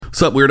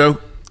What's up, weirdo?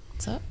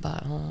 What's up,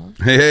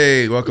 butthole?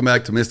 Hey, welcome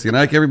back to Misty and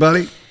Ike,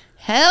 everybody.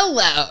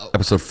 Hello.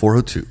 Episode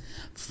 402.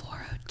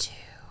 402.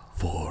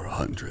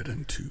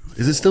 402.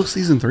 Is it still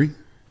season 3?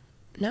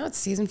 No, it's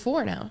season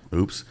 4 now.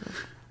 Oops.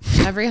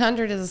 Every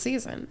 100 is a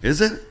season.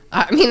 Is it?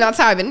 I mean, that's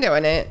how I've been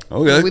doing it.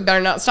 Okay. We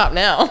better not stop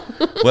now.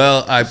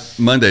 Well,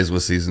 Mondays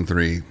was season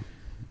 3.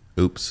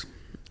 Oops.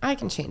 I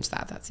can change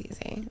that. That's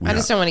easy. I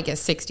just don't want to get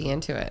 60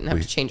 into it and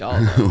have to change all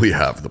of them. We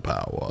have the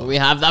power. We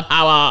have the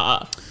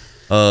power.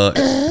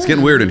 It's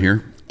getting weird in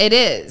here. It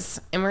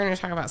is. And we're going to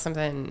talk about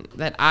something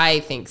that I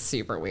think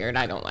super weird.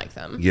 I don't like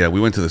them. Yeah,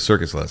 we went to the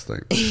circus last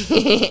night.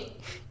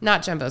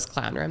 Not Jumbo's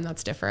Clown Room.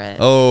 That's different.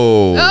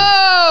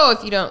 Oh,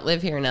 if you don't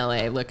live here in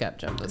LA, look up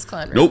Jumbo's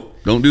Clown Room. nope.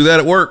 Don't do that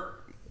at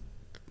work.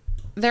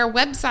 Their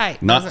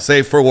website. Not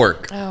safe for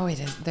work. Oh, it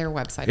is. Their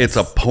website. It's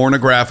a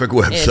pornographic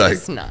website. It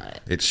is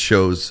not. It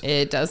shows.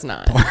 It does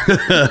not.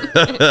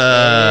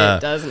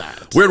 It does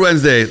not. Weird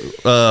Wednesday.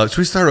 Should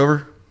we start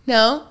over?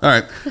 No. All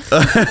right.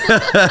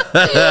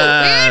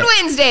 Weird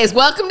Wednesdays.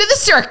 Welcome to the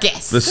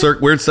circus. The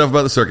weird stuff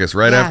about the circus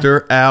right Yeah.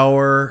 after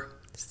our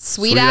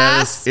Sweet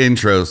ass.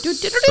 intro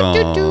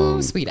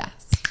song. Sweet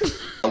ass.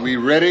 Are we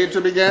ready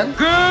to begin?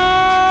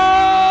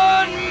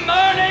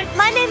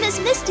 My name is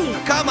Misty.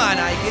 Come on,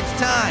 Ike, it's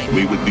time.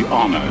 We would be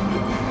honored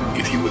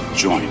if you would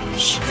join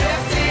us.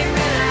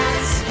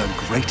 The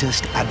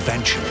greatest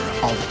adventure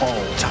of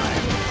all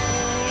time.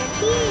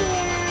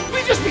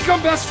 We just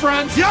become best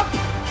friends. Yep.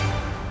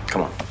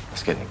 Come on,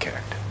 let's get in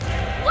character.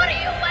 What are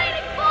you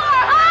waiting for,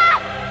 huh?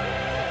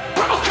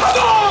 Oh, come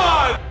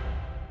on!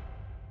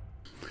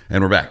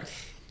 And we're back.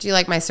 Do you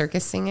like my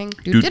circus singing?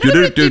 Do.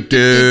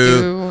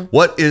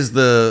 What is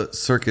the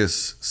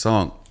circus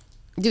song?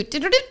 No.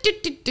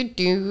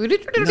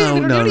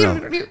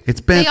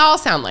 It's They all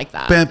sound like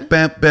that. I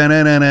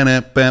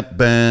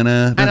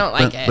don't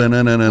like it.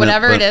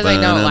 Whatever it is,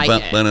 I don't like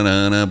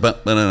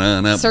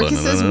it.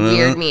 Circuses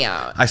weird me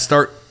out. I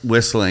start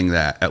whistling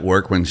that at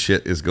work when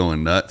shit is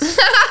going nuts.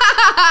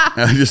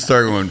 I just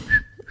start going.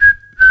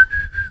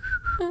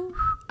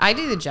 I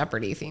do the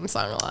Jeopardy theme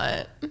song a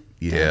lot.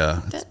 Yeah.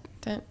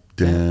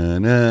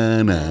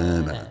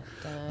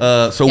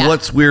 So Yeah.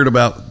 what's weird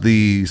about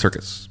the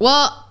circus?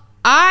 Well,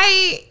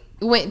 I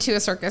went to a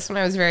circus when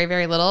I was very,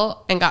 very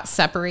little and got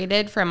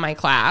separated from my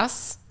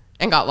class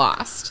and got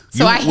lost.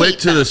 So I went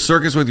to the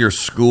circus with your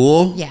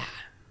school? Yeah.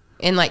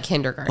 In like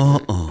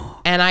kindergarten.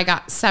 And I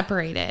got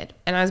separated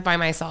and I was by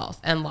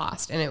myself and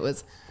lost. And it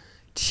was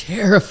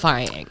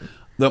terrifying.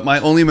 Look, my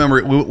only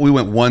memory, we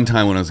went one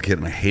time when I was a kid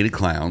and I hated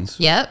clowns.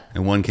 Yep.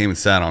 And one came and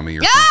sat on me.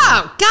 Or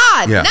Oh,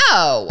 God, yeah.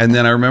 no. And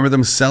then I remember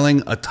them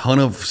selling a ton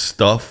of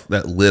stuff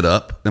that lit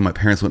up. Then my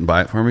parents wouldn't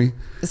buy it for me.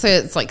 So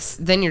it's like,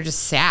 then you're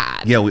just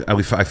sad. Yeah,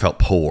 I felt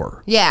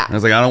poor. Yeah. And I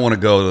was like, I don't want to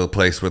go to a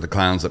place with the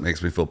clowns that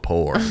makes me feel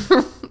poor.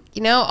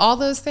 You know, all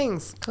those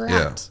things. Correct.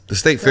 Yeah. The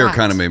state fair Correct.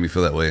 kind of made me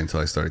feel that way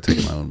until I started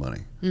taking my own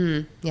money.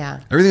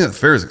 Yeah. Everything at the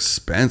fair is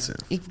expensive.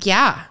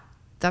 Yeah.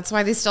 That's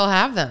why they still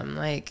have them.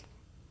 Like,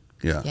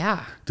 Yeah.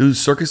 yeah. Do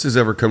circuses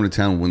ever come to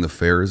town when the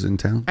fair is in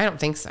town? I don't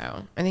think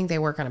so. I think they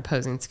work on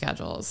opposing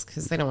schedules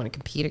because they don't want to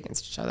compete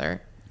against each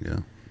other.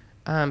 Yeah.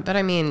 But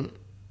I mean,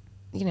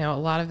 you know,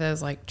 a lot of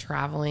those like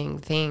traveling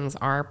things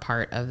are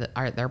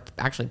they're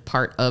actually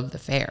part of the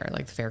fair.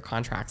 Like the fair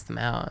contracts them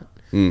out.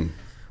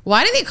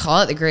 Why do they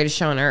call it the greatest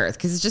show on earth?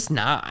 Because it's just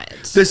not.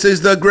 This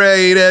is the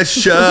greatest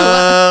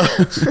show.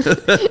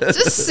 It's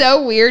just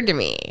so weird to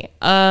me.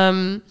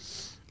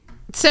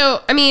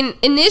 So, I mean,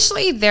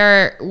 initially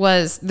there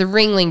was the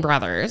Ringling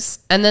Brothers,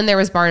 and then there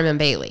was Barnum and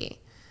Bailey.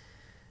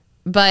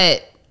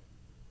 But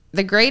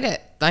what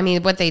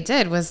they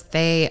did was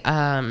they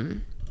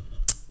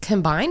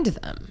combined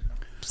them.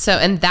 So,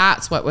 and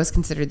that's what was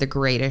considered the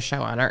greatest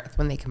show on earth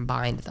when they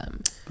combined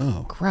them.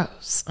 Oh.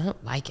 Gross. I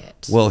don't like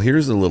it. Well,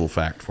 here's a little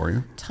fact for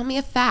you. Tell me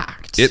a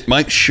fact. It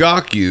might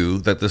shock you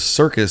that the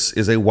circus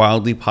is a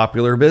wildly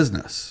popular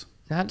business.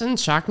 That doesn't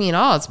shock me at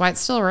all. It's why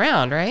it's still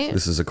around, right?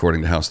 This is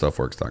according to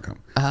howstuffworks.com.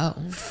 Oh.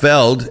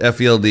 Feld,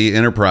 F-E-L-D,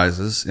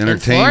 Enterprises,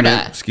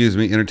 Florida.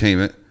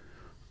 Entertainment,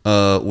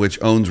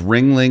 which owns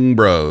Ringling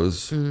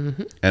Bros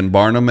and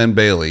Barnum and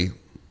Bailey.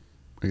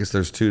 I guess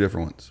there's two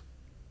different ones.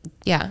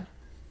 Yeah.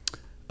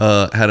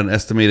 Had an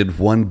estimated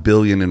 $1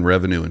 billion in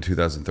revenue in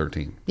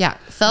 2013. Yeah.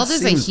 Feld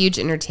is a huge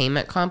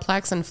entertainment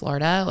complex in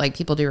Florida. Like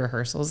people do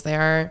rehearsals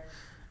there.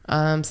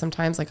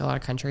 Sometimes like a lot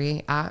of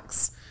country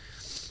acts.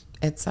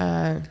 It's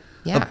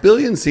yeah. $1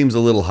 billion seems a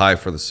little high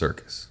for the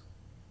circus.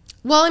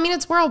 Well, I mean,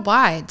 it's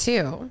worldwide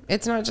too.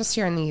 It's not just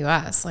here in the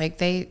U.S. Like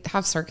they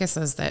have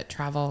circuses that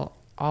travel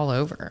all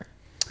over.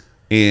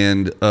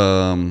 And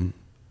the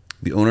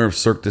owner of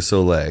Cirque du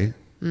Soleil,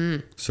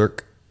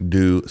 Cirque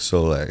du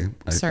Soleil.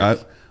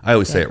 I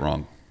always say it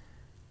wrong.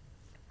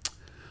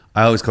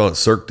 I always call it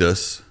Cirque du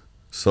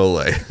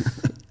Soleil.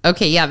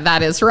 Okay, yeah,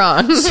 that is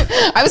wrong.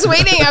 I was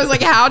waiting. I was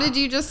like, how did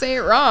you just say it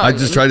wrong? I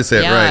just tried to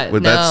say it right.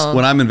 But that's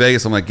when I'm in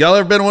Vegas, I'm like, y'all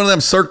ever been to one of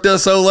them Cirque du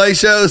Soleil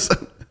shows?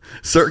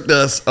 Cirque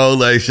du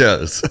Soleil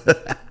shows.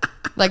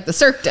 Like the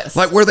Cirque du.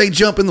 Like where they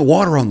jump in the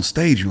water on the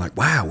stage. You're like,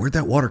 wow, where'd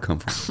that water come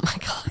from? Oh my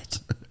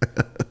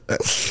God.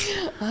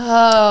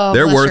 Oh,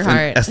 they're bless worth your an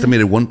heart.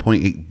 estimated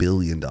 $1.8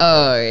 billion.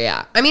 Oh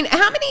yeah. I mean,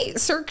 how many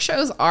Cirque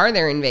shows are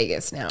there in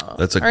Vegas now?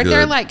 That's a Aren't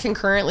there good- like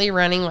concurrently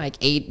running like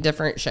 8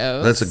 different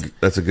shows?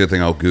 That's a good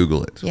thing. I'll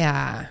Google it.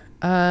 Yeah.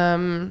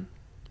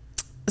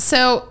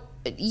 So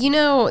you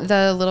know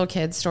the little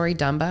kid story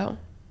Dumbo?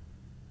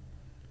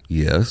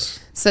 Yes.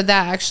 So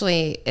that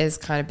actually is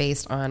kind of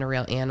based on a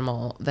real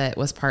animal that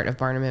was part of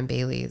Barnum and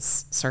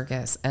Bailey's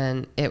circus,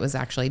 and it was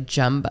actually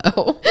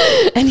Jumbo,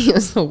 and he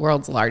was the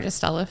world's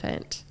largest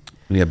elephant.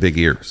 And he had big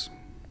ears.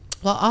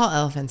 Well, all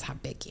elephants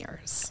have big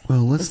ears.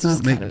 Well, let's It's not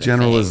just make kind of a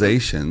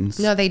generalizations.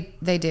 No, they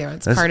do.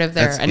 It's That's- part of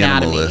their that's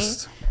anatomy.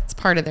 animalist. It's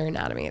part of their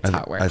anatomy. It's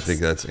how it works. I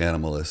think that's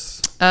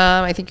animalist.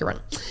 I think you're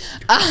wrong.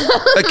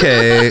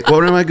 Okay,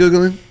 what am I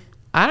Googling?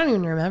 I don't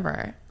even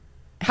remember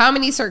how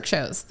many Cirque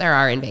shows there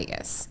are in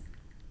Vegas.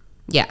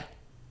 Yeah.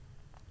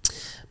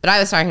 But I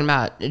was talking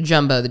about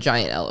Jumbo the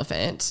giant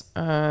elephant.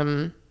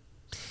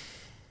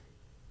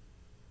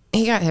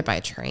 He got hit by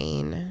a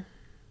train,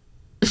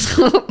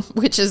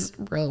 which is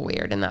real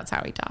weird, and that's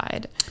how he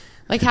died.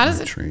 Like, how does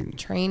a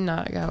train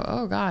not go,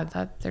 oh, God,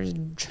 there's a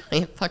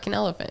giant fucking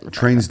elephant in front of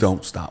Trains us."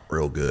 don't stop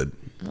real good.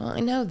 Well, I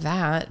know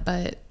that,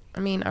 but, I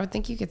mean, I would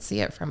think you could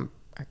see it from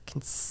a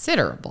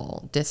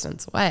considerable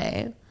distance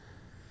away.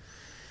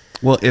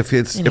 Well, if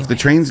the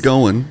train's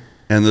going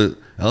and the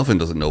elephant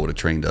doesn't know what a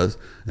train does,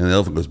 and the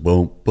elephant goes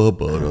boom, ba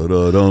ba da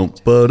da dum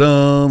ba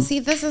dum. See,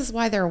 this is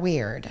why they're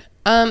weird.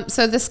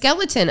 So the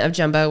skeleton of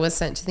Jumbo was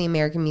sent to the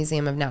American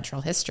Museum of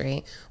Natural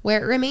History,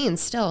 where it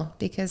remains still,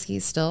 because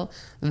he's still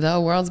the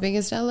world's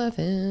biggest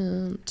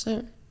elephant.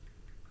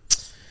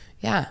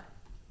 Yeah.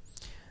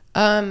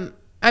 I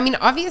mean,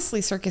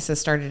 obviously circuses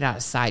started out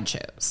as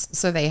sideshows.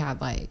 So they had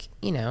like,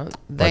 you know,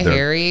 the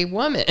hairy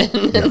woman.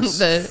 Yes.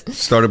 The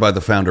Started by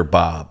the founder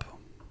Bob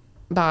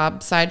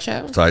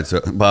Sideshow.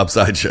 Bob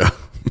Sideshow.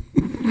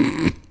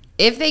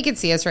 If they could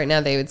see us right now,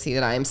 they would see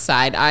that I am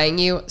side-eyeing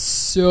you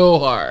so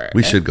hard.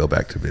 We should go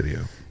back to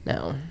video.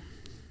 No.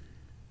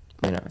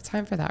 We don't have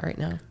time for that right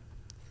now.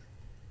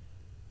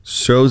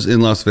 Shows in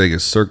Las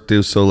Vegas, Cirque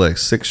du Soleil,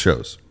 6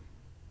 shows.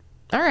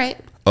 All right.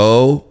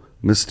 Oh,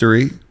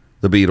 Mystery,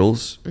 The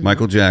Beatles,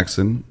 Michael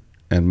Jackson,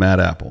 and Mad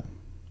Apple.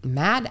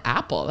 Mad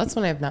Apple. That's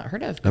one I've not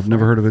heard of. I've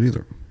never heard of it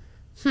either.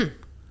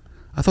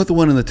 I thought the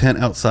one in the tent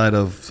outside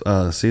of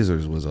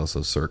Caesars was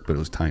also Cirque, but it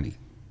was tiny.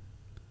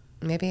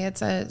 Maybe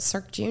it's a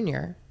Cirque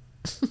Junior.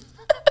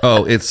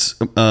 Oh, it's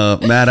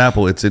Mad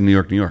Apple. It's in New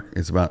York, New York.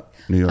 It's about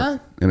New York. Oh,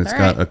 and it's all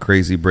got right. a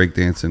crazy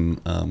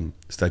breakdancing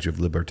Statue of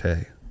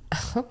Liberté.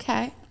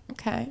 Okay.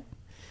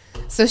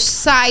 So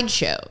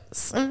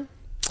sideshows.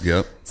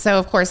 Yep. So,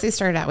 of course, they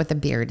started out with the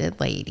bearded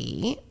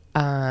lady,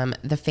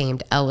 the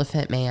famed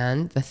elephant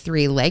man, the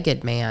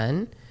 3-legged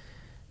man,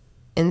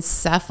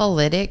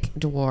 encephalitic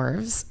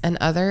dwarves, and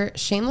other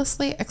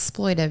shamelessly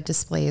exploitive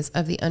displays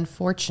of the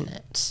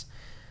unfortunate.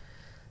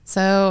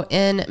 So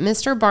in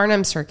Mr.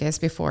 Barnum's circus,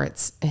 before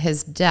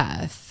his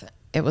death,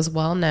 it was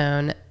well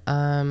known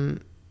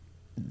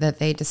that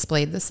they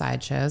displayed the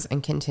sideshows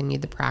and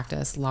continued the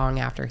practice long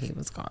after he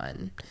was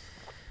gone.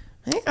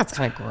 I think that's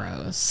kind of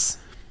gross.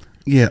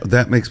 Yeah,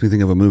 that makes me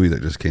think of a movie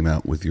that just came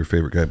out with your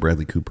favorite guy,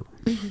 Bradley Cooper.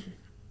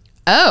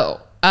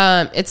 Oh,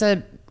 it's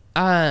a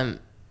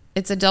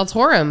Del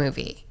Toro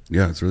movie.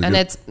 Yeah, it's really And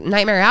good. it's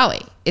Nightmare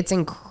Alley. It's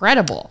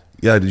incredible.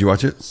 Yeah, did you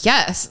watch it?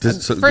 Yes.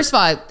 So- First of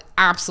all, I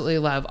absolutely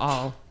love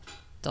all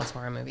Del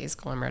Toro movies.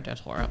 Guillermo del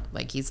Toro.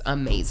 Like, he's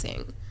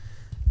amazing.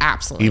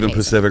 Absolutely Even amazing.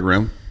 Pacific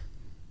Rim?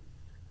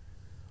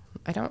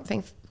 I don't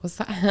think, was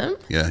that him?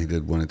 Yeah, he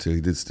did 1 and 2.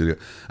 He did studio.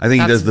 I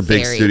think he That's does the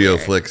big very studio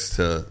weird. flicks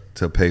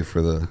to pay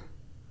for the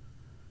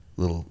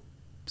little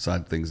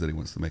side things that he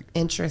wants to make.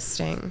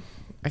 Interesting.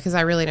 Because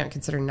I really don't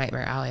consider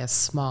Nightmare Alley a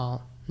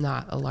small,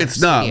 not a large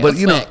It's not, studio but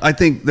you know, flick. I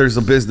think there's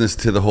a business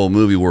to the whole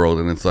movie world,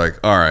 and it's like,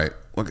 all right.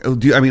 I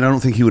don't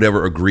think he would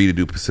ever agree to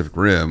do Pacific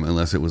Rim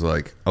unless it was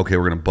like, okay,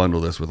 we're going to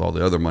bundle this with all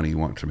the other money you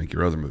want to make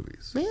your other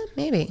movies. Yeah,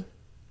 maybe.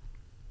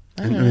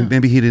 And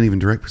maybe he didn't even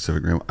direct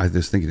Pacific Rim. I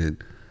just think he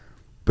did.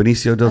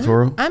 Benicio del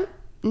Toro.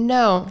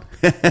 No.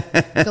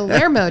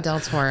 Guillermo del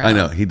Toro. I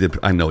know he did.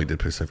 I know he did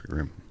Pacific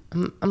Rim.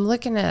 I'm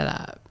looking it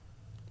up.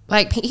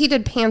 Like, he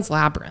did Pan's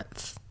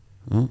Labyrinth.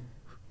 Oh,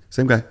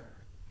 same guy.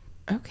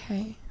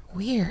 Okay.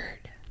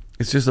 Weird.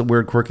 It's just a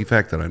weird, quirky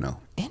fact that I know.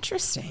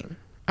 Interesting.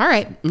 All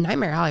right.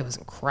 Nightmare Alley was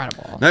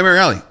incredible. Nightmare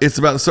Alley. It's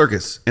about the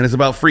circus and it's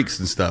about freaks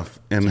and stuff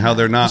and how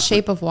they're The not.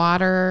 Shape of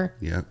Water.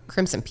 Yeah.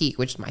 Crimson Peak,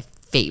 which is my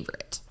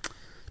favorite.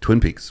 Twin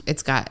Peaks.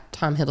 It's got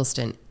Tom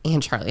Hiddleston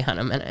and Charlie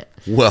Hunnam in it.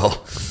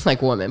 Well, It's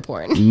like woman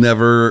porn.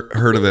 never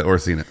heard of it or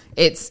seen it.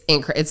 It's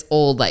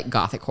old, like,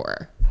 gothic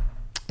horror.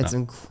 It's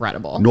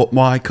incredible. Not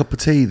my cup of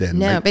tea then.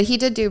 No, mate. but he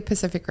did do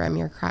Pacific Rim.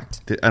 You're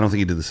correct. I don't think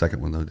he did the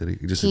second one though, did he?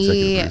 He just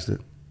executive produced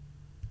it.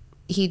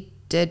 He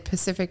did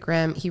Pacific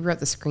Rim. He wrote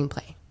the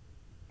screenplay.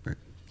 Right.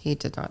 He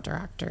did not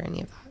direct or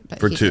any of that. But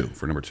For he two, did.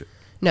 for number 2.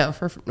 No,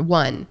 for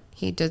 1.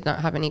 He did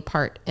not have any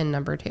part in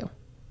number 2.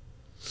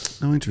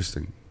 Oh,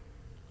 interesting.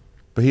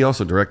 But he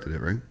also directed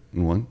it, right?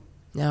 In 1.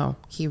 No,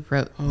 he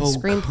wrote the Oh,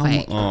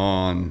 screenplay. come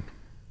on.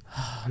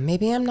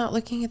 Maybe I'm not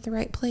looking at the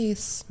right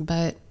place,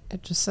 but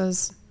it just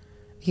says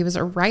he was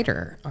a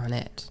writer on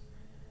it.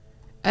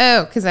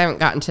 Oh, because I haven't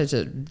gotten to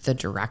the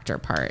director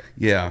part.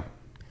 Yeah.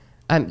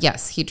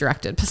 Yes, he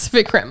directed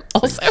Pacific Rim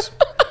also.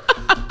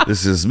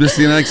 This is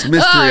Misty Knight's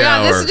Mystery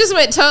Hour. This just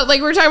went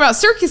we were talking about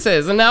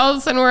circuses, and now all of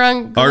a sudden we're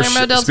on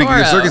Guillermo del Toro. Speaking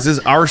of circuses,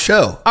 our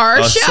show.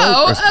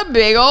 A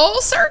big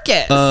old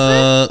circus.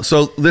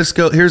 So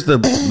here's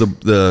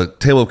the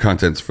table of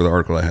contents for the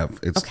article I have.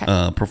 It's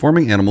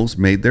performing animals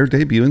made their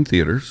debut in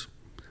theaters.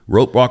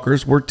 Rope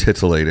walkers were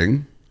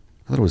titillating.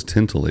 I thought it was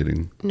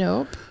tintillating.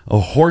 Nope. A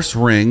horse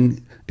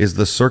ring is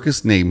the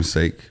circus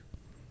namesake.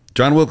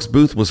 John Wilkes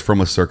Booth was from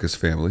a circus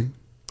family.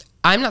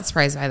 I'm not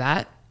surprised by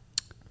that.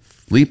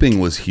 Leaping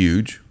was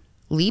huge.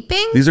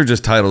 Leaping? These are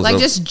just titles. Like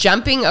just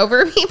jumping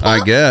over people? I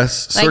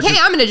guess. Like, hey,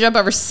 I'm going to jump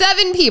over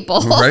 7 people.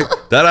 Right?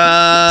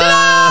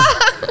 Ta-da!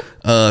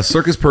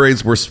 Circus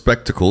parades were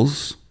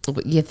spectacles.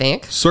 You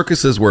think?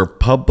 Circuses were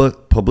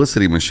public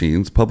publicity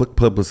machines.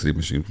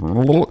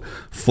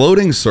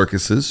 Floating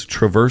circuses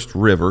traversed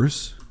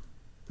rivers.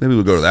 Maybe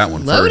we'll go to that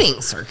one Floating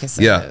first.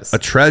 Circuses. Yeah. A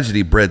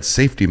tragedy bred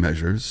safety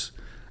measures.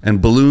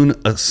 And balloon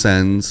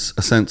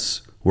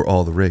ascents were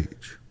all the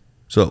rage.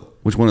 So,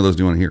 which one of those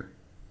do you want to hear?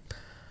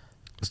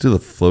 Let's do the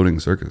floating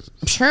circuses.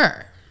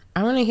 Sure.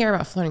 I want to hear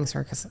about floating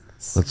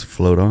circuses. Let's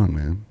float on,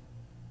 man.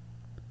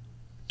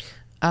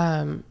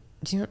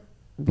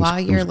 While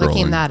you're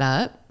looking that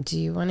up, do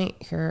you want to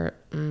hear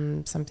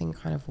something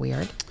kind of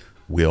weird?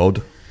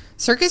 Weird.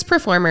 Circus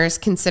performers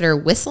consider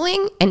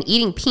whistling and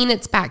eating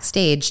peanuts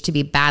backstage to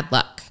be bad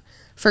luck.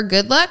 For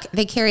good luck,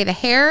 they carry the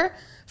hair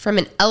from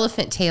an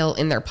elephant tail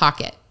in their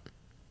pocket.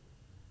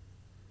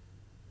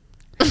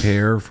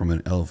 Hair from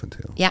an elephant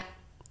tail? Yeah.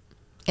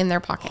 In their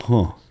pocket.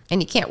 Huh.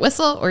 And you can't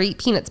whistle or eat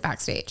peanuts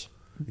backstage.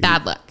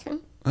 Bad luck.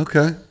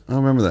 Okay. I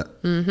remember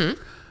that.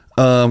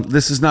 Mm-hmm.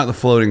 This is not the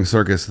floating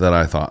circus that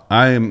I thought.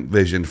 I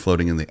envisioned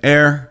floating in the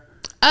air.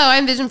 Oh, I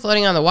envisioned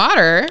floating on the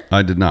water.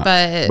 I did not.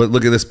 But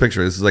look at this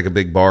picture. This is like a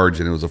big barge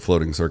and it was a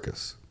floating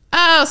circus.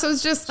 Oh, so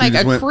it's just like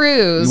a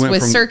cruise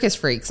with circus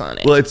freaks on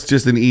it. Well, it's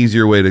just an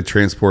easier way to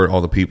transport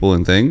all the people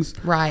and things.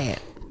 Right.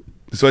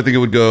 So I think it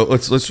would go,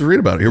 let's just read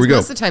about it. Here we go.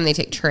 Most of the time they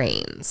take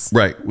trains.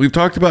 Right. We've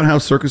talked about how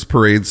circus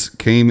parades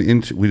came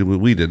into,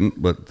 we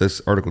didn't, but this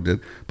article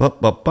did.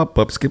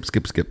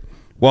 Skip.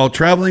 While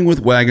traveling with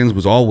wagons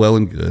was all well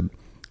and good,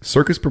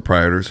 circus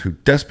proprietors who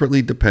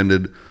desperately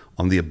depended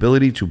on the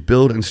ability to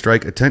build and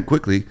strike a tent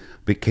quickly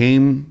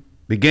began,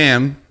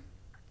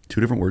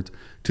 2 different words,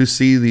 to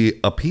see the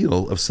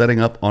appeal of setting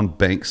up on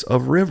banks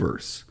of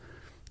rivers.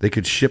 They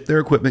could ship their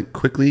equipment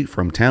quickly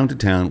from town to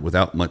town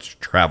without much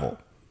travel.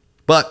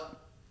 But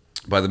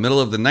by the middle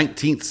of the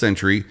 19th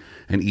century,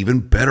 an even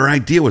better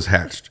idea was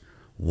hatched.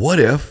 What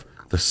if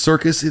the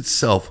circus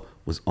itself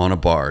was on a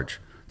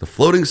barge? The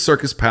floating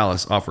circus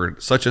palace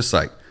offered such a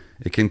sight.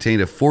 It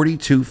contained a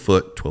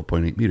 42-foot,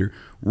 12.8 meter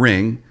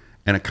ring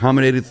and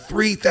accommodated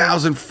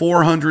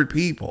 3,400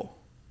 people.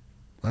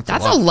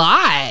 That's a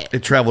lot.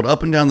 It traveled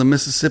up and down the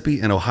Mississippi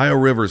and Ohio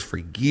rivers for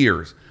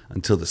years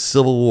until the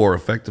Civil War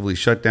effectively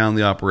shut down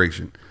the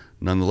operation.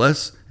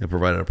 Nonetheless, it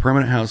provided a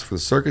permanent house for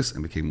the circus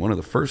and became one of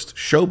the first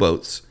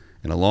showboats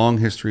in a long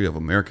history of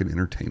American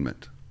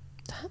entertainment.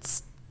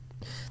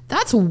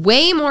 That's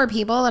way more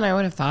people than I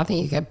would have thought that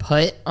you could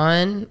put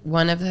on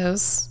one of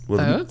those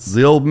boats.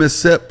 The old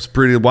Mississippi's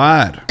pretty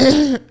wide.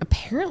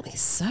 Apparently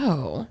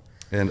so.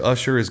 And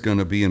Usher is going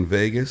to be in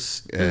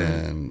Vegas,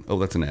 and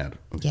that's an ad.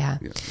 Okay. Yeah,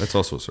 that's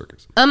also a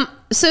circus.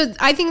 So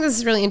I think this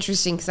is really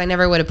interesting because I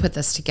never would have put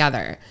this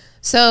together.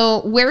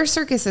 So where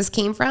circuses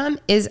came from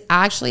is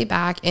actually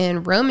back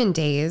in Roman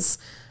days.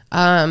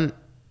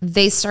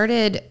 They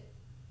started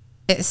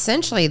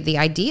essentially the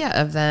idea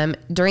of them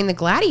during the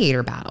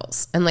gladiator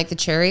battles and like the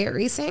chariot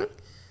racing.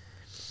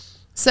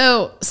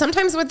 So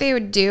sometimes what they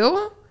would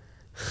do,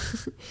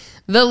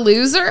 the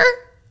loser,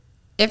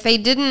 if they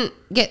didn't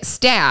get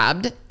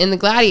stabbed in the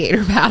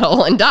gladiator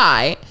battle and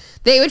die,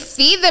 they would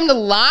feed them to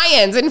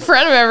lions in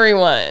front of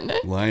everyone.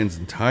 Lions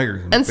and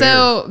tigers. And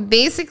so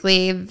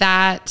basically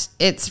that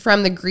it's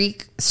from the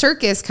Greek,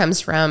 circus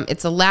comes from,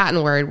 it's a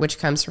Latin word, which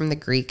comes from the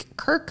Greek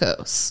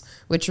kirkos,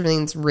 which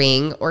means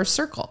ring or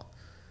circle.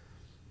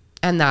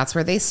 And that's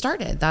where they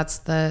started. That's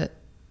the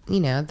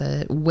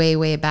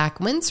way back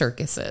when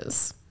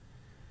circuses.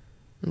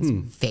 It's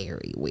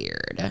very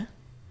weird.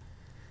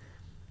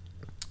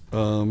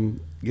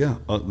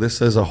 This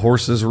says a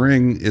horse's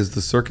ring is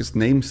the circus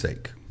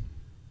namesake.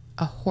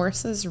 A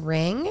horse's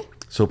ring?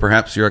 So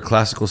perhaps you're a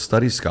classical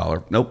studies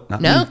scholar. Nope,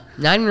 not me.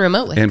 Not even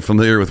remotely. And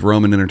familiar with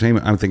Roman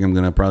entertainment. I think I'm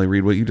going to probably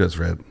read what you just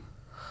read.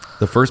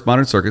 The first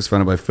modern circus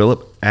founded by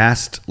Philip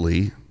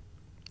Astley.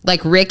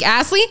 Like Rick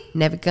Astley?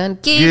 Never gonna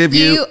give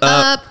you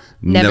up.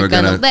 Never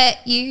gonna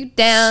let you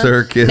down.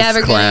 Circus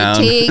Never clown.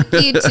 gonna take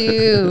you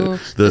to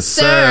the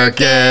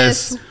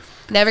circus.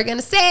 Never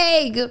gonna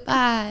say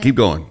goodbye. Keep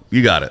going.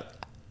 You got it.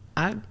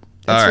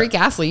 That's All Rick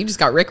Astley. You just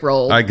got Rick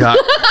rolled. I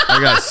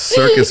got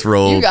circus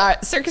rolled. You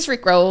got circus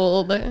Rick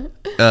rolled.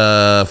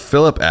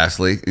 Philip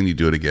Astley, and you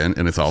do it again,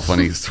 and it's all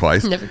funny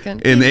twice. Never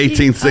gonna In be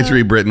 18th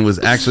century Britain, was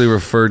actually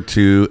referred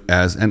to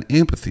as an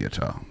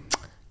amphitheater.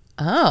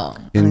 Oh.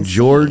 In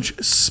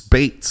George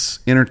Spate's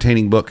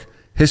entertaining book,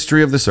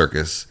 History of the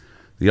Circus,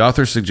 the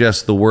author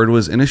suggests the word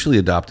was initially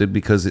adopted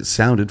because it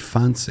sounded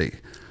fancy,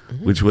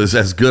 which was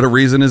as good a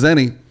reason as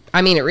any.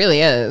 I mean, it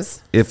really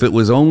is. If it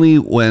was only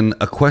when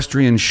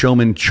equestrian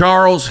showman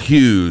Charles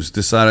Hughes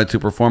decided to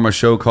perform a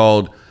show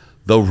called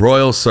The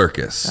Royal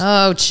Circus.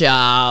 Oh,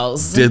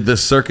 Charles. Did the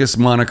circus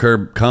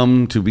moniker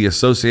come to be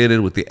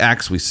associated with the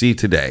acts we see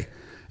today?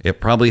 It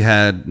probably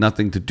had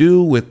nothing to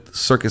do with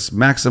Circus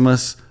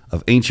Maximus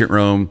of ancient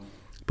Rome,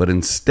 but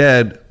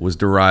instead was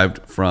derived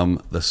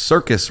from the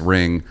circus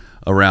ring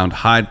around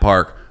Hyde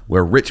Park,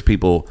 where rich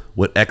people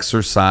would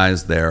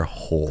exercise their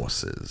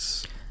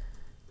horses.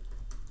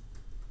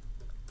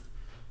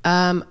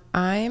 I'm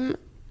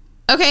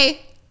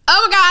okay.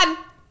 Oh my God.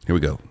 Here we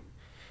go.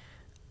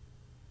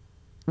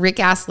 Rick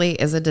Astley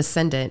is a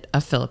descendant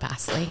of Philip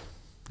Astley.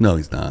 No,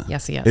 he's not.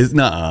 Yes, he is. Is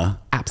nuh-uh.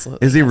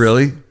 Absolutely. Is he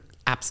really?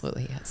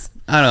 Absolutely is.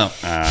 I don't.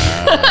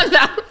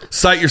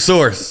 Cite your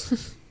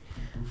source.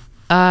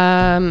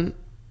 The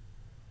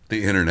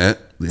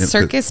internet.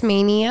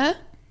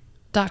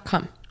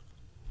 Circusmania.com.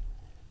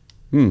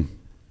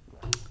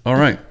 All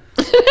right.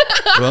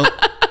 Well,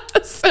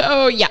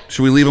 So, yeah.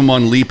 should we leave him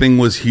on leaping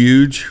was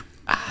huge?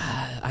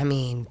 I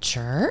mean,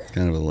 sure.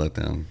 Kind of a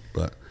letdown,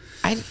 but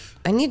I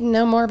need to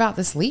know more about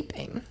this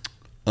leaping.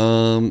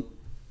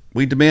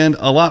 we demand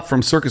a lot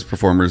from circus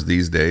performers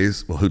these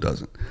days. Well, who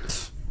doesn't?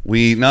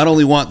 We not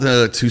only want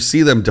to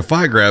see them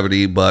defy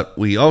gravity, but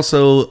we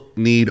also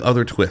need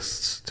other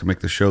twists to make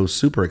the show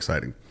super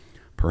exciting.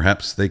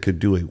 Perhaps they could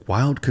do a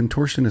wild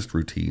contortionist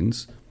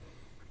routines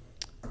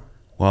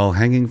while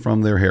hanging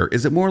from their hair.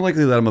 Is it more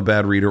likely that I'm a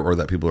bad reader or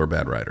that people are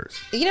bad writers?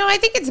 You know, I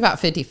think it's about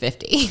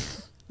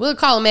 50-50. Little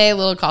column A,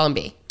 little column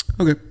B.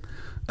 Okay.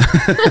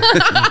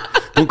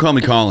 Don't call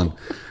me Colin.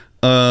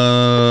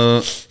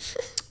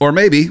 Or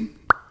maybe,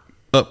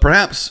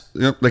 perhaps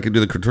they could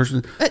do the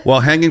contortion while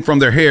hanging from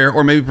their hair,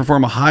 or maybe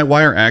perform a high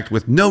wire act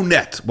with no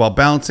net while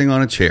balancing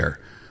on a chair.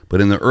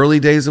 But in the early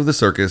days of the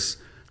circus,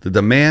 the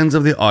demands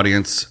of the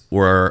audience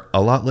were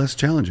a lot less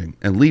challenging,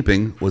 and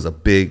leaping was a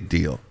big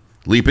deal.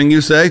 Leaping, you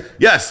say?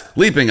 Yes,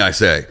 leaping, I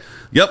say.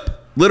 Yep,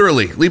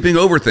 literally, leaping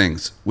over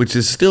things, which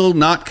is still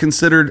not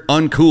considered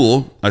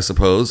uncool, I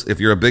suppose, if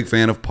you're a big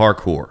fan of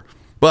parkour.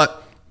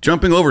 But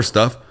jumping over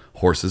stuff,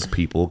 horses,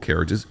 people,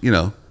 carriages,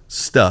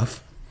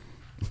 stuff.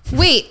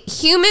 Wait,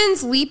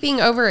 humans leaping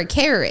over a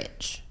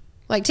carriage?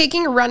 Like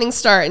taking a running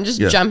start and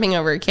just jumping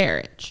over a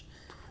carriage?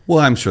 Well,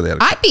 I'm sure they had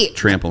a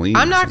trampoline.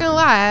 I'm not going to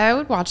lie, I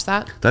would watch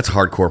that. That's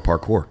hardcore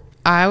parkour.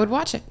 I would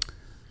watch it.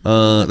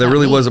 That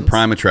really was a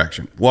prime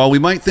attraction. While we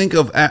might think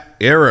of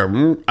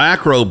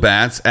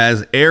acrobats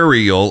as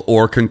aerial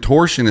or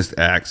contortionist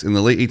acts in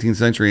the late 18th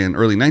century and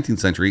early 19th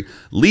century,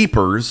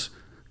 leapers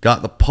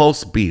got the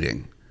pulse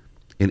beating.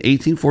 In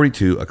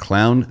 1842, a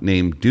clown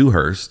named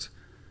Dewhurst,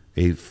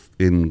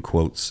 in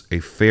quotes, a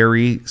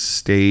fairy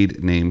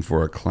stayed name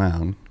for a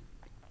clown,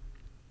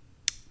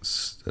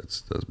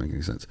 that doesn't make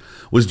any sense,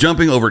 was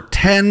jumping over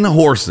 10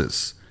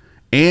 horses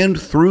and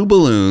through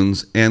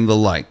balloons and the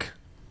like.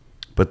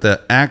 But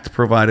the act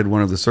provided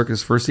one of the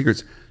circus' first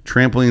secrets.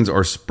 Trampolines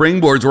or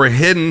springboards were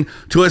hidden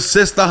to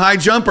assist the high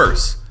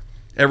jumpers.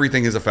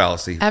 Everything is a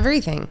fallacy.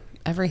 Everything.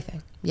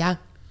 Yeah.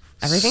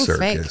 Everything's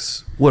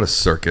circus. fake. What a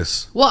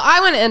circus. Well, I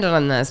want to end it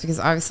on this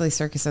because obviously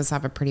circuses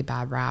have a pretty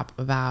bad rap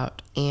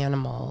about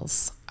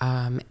animals.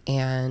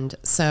 And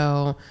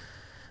so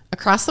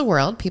across the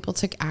world, people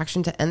took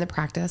action to end the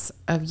practice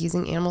of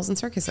using animals in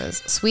circuses.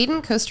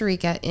 Sweden, Costa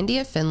Rica,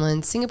 India,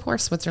 Finland, Singapore,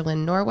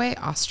 Switzerland, Norway,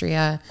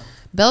 Austria,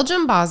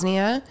 Belgium,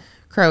 Bosnia,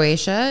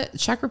 Croatia,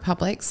 Czech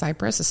Republic,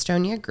 Cyprus,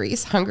 Estonia,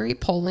 Greece, Hungary,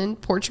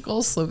 Poland,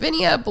 Portugal,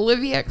 Slovenia,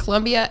 Bolivia,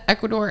 Colombia,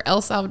 Ecuador,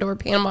 El Salvador,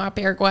 Panama,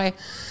 Paraguay,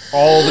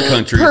 all the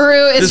countries.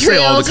 Peru,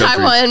 Israel,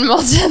 Taiwan,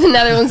 Malta, the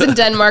Netherlands, and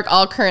Denmark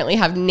all currently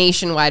have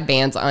nationwide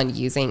bans on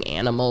using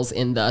animals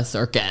in the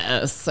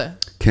circus.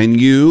 Can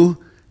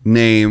you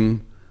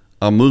name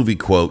a movie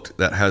quote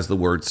that has the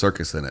word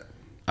circus in it?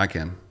 I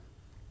can.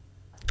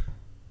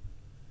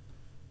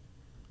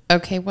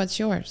 Okay, what's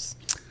yours?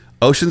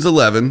 Ocean's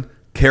 11,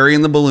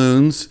 carrying the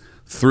balloons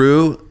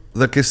through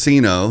the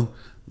casino.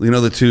 You know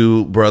the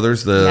two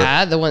brothers,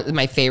 the one,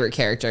 my favorite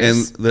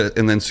characters,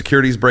 and then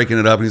security's breaking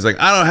it up, and he's like,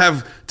 "I don't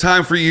have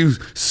time for you,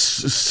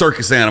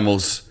 circus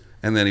animals."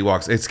 And then he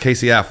walks. It's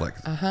Casey Affleck.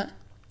 I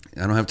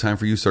don't have time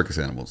for you, circus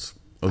animals.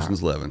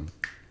 Ocean's 11,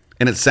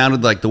 and it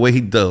sounded like the way he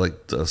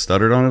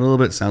stuttered on it a little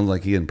bit. It sounded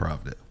like he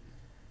improv'd it.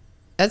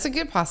 That's a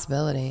good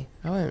possibility.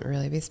 I wouldn't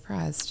really be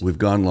surprised. We've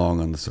gone long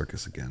on the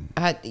circus again.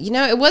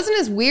 It wasn't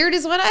as weird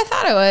as what I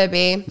thought it would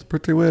be. It's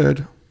pretty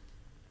weird.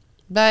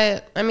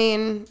 But, I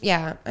mean,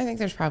 yeah, I think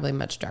there's probably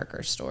much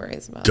darker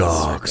stories about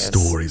Dark the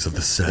circus stories of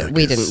the circus. that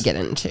we didn't get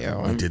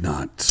into. We did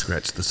not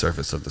scratch the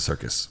surface of the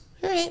circus.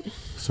 All right.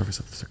 Surface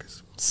of the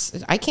circus.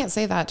 I can't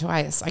say that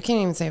twice. I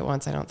can't even say it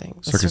once, I don't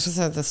think. The Circus. surface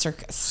of the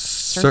circus.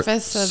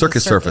 Surface of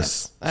circus the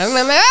surface.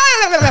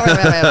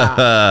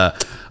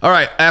 surface. All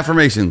right,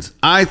 affirmations.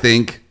 I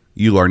think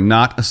you are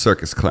not a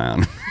circus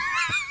clown.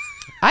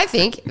 I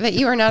think that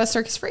you are not a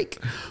circus freak.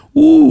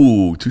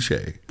 Ooh, touche.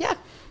 Yeah.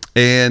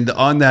 And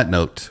on that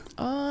note,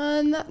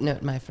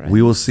 My friend.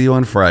 we will see you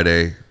on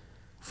Friday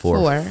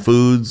for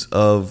foods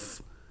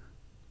of,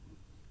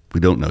 we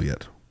don't know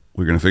yet.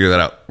 We're going to figure that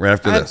out right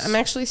after this. I'm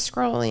actually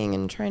scrolling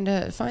and trying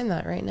to find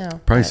that right now.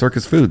 Probably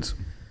circus foods.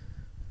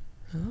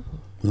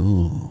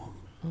 Ooh.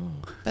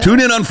 Tune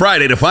in on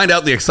Friday to find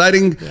out the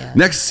exciting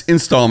next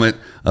installment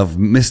of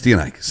Misty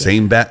and Ike.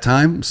 Same bat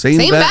time, same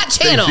bat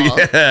channel.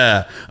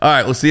 Yeah. All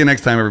right, we'll see you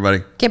next time, everybody.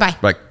 Okay, bye.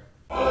 Bye.